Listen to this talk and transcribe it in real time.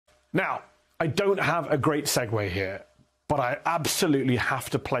Now, I don't have a great segue here, but I absolutely have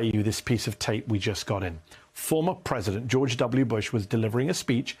to play you this piece of tape we just got in. Former President George W. Bush was delivering a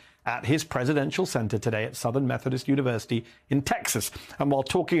speech at his presidential center today at Southern Methodist University in Texas. And while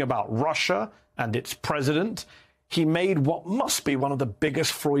talking about Russia and its president, he made what must be one of the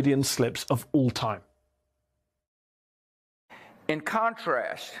biggest Freudian slips of all time. In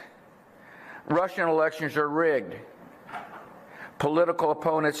contrast, Russian elections are rigged. Political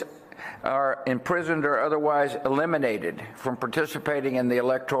opponents are imprisoned or otherwise eliminated from participating in the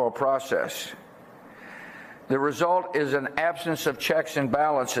electoral process. The result is an absence of checks and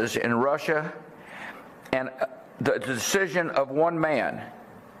balances in Russia and the decision of one man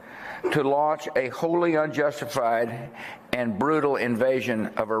to launch a wholly unjustified and brutal invasion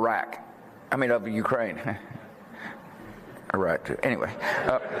of of Ukraine. Iraq, too. Anyway,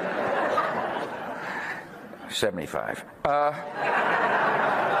 75.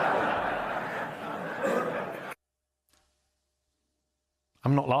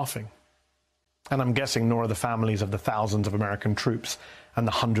 I'm not laughing. And I'm guessing nor are the families of the thousands of American troops and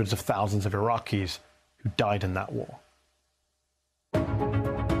the hundreds of thousands of Iraqis who died in that war.